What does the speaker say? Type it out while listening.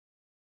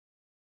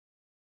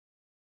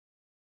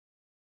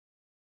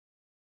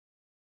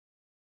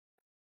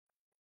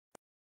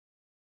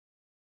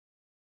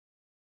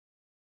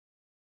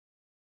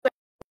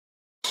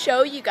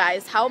show you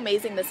guys how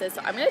amazing this is.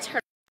 So I'm going to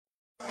turn.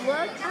 Look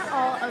at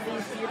all of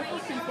these beautiful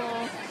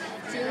people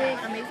doing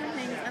amazing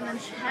things, and then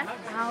check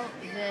out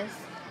this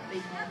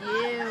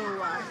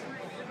view.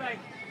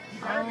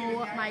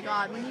 Oh my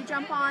God, when you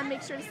jump on,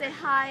 make sure to say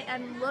hi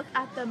and look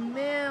at the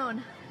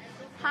moon.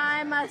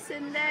 Hi,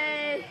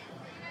 Masunde.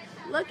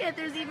 Look at,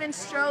 there's even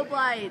strobe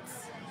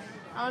lights.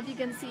 I don't know if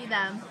you can see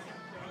them.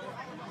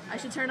 I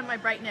should turn up my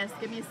brightness.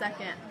 Give me a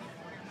second.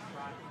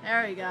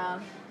 There we go.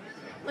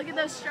 Look at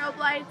those strobe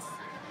lights.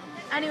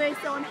 Anyway,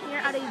 so I'm here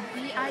at a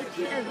VIP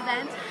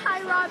event.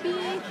 Hi,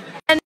 Robbie.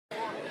 And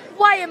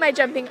why am I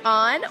jumping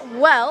on?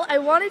 Well, I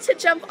wanted to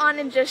jump on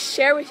and just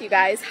share with you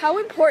guys how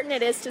important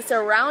it is to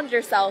surround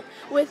yourself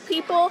with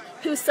people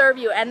who serve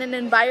you and an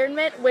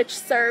environment which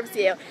serves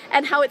you,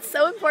 and how it's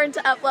so important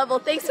to up level.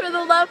 Thanks for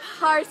the love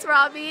hearts,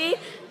 Robbie.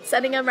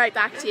 Sending them right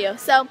back to you.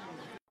 So,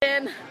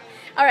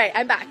 all right,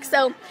 I'm back.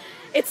 So,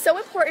 it's so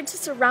important to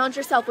surround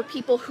yourself with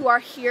people who are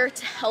here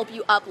to help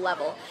you up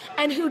level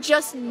and who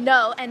just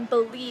know and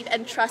believe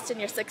and trust in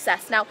your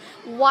success. Now,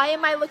 why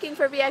am I looking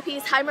for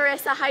VIPs? Hi,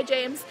 Marissa. Hi,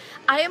 James.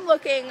 I am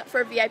looking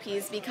for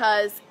VIPs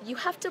because you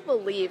have to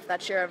believe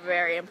that you're a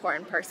very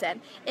important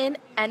person in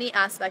any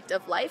aspect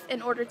of life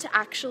in order to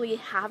actually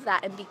have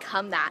that and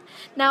become that.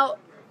 Now,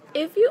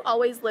 if you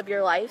always live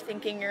your life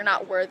thinking you're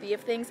not worthy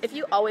of things, if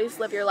you always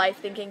live your life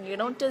thinking you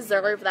don't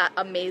deserve that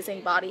amazing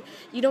body,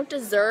 you don't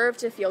deserve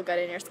to feel good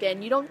in your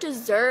skin, you don't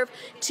deserve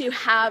to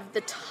have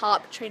the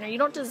top trainer, you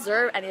don't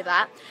deserve any of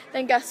that,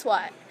 then guess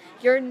what?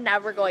 You're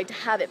never going to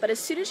have it. But as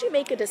soon as you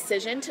make a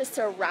decision to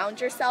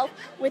surround yourself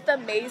with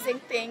amazing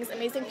things,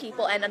 amazing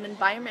people, and an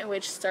environment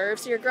which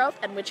serves your growth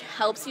and which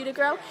helps you to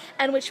grow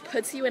and which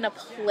puts you in a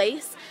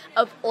place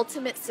of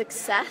ultimate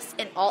success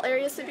in all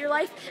areas of your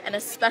life, and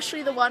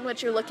especially the one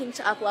which you're looking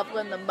to up-level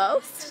in the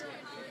most,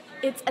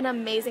 it's an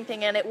amazing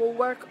thing, and it will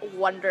work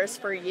wonders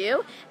for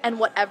you and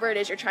whatever it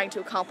is you're trying to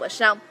accomplish.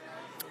 Now,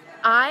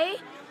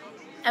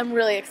 I'm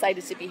really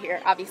excited to be here,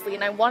 obviously,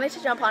 and I wanted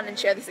to jump on and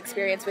share this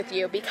experience with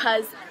you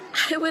because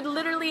I would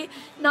literally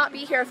not be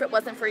here if it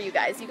wasn't for you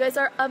guys. You guys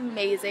are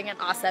amazing and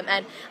awesome,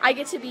 and I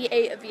get to be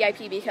a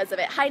VIP because of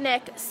it. Hi,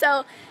 Nick.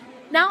 So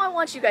now I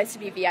want you guys to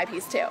be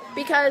VIPs too,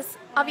 because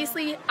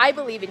obviously I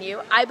believe in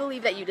you. I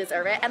believe that you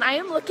deserve it, and I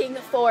am looking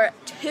for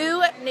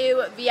 2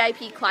 new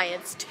VIP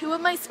clients. 2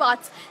 of my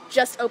spots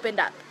just opened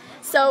up.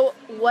 So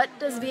what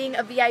does being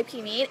a VIP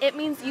mean? It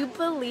means you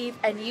believe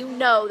and you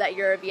know that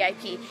you're a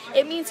VIP.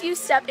 It means you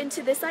step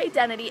into this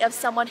identity of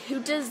someone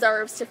who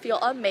deserves to feel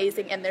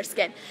amazing in their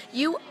skin.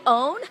 You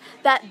own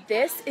that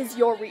this is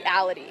your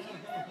reality.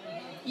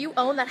 You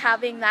own that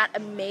having that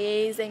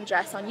amazing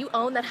dress on. You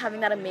own that having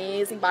that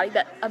amazing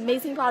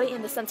body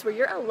in the sense where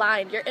you're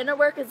aligned. Your inner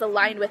work is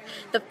aligned with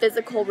the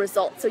physical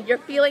results. So you're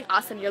feeling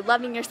awesome. You're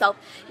loving yourself.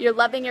 You're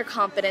loving your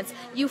confidence.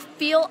 You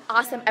feel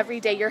awesome every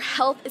day. Your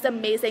health is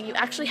amazing. You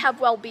actually have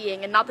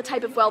well-being, and not the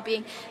type of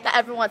well-being that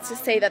everyone wants to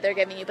say that they're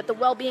giving you, but the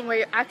well-being where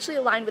you're actually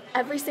aligned with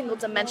every single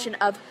dimension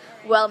of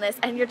wellness,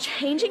 and you're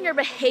changing your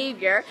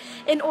behavior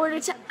in order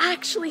to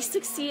actually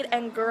succeed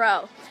and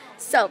grow.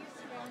 So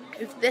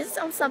if this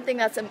sounds something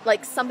that's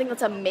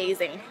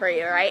amazing for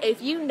you, right?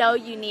 If you know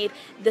you need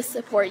the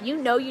support, you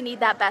know you need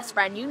that best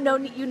friend, you know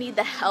you need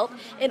the help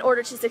in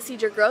order to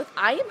succeed your growth,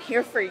 I am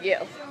here for you.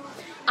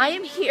 I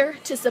am here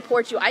to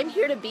support you. I'm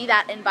here to be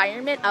that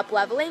environment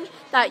up-leveling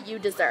that you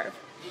deserve.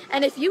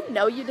 And if you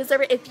know you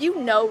deserve it, if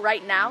you know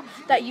right now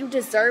that you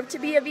deserve to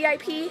be a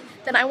VIP,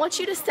 then I want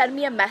you to send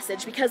me a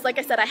message, because like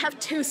I said, I have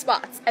 2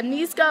 spots, and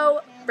these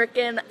go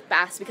freaking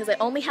fast because I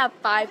only have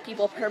 5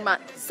 people per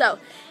month. So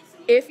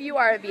if you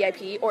are a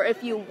VIP, or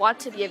if you want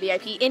to be a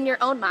VIP in your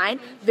own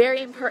mind,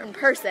 very important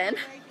person,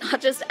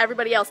 not just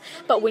everybody else,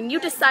 but when you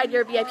decide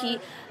you're a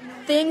VIP,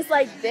 things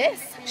like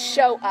this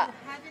show up.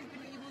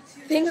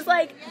 Things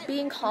like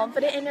being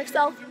confident in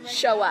yourself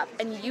show up,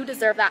 and you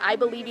deserve that. I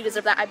believe you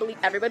deserve that. I believe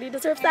everybody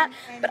deserves that,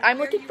 but I'm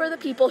looking for the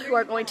people who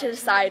are going to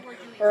decide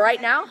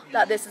right now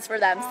that this is for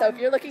them. So if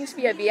you're looking to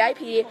be a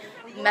VIP,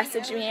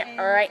 message me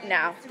right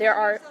now. There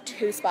are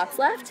 2 spots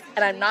left,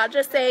 and I'm not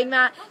just saying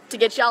that to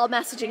get y'all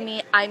messaging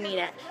me, I mean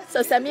it.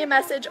 So send me a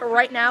message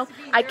right now.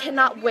 I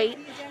cannot wait.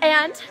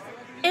 And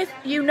if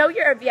you know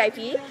you're a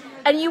VIP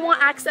and you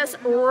want access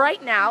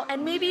right now,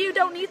 and maybe you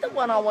don't need the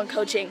one-on-one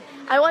coaching,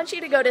 I want you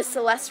to go to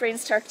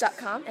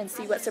CelesteRainsTurk.com and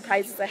see what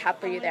surprises I have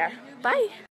for you there. Bye.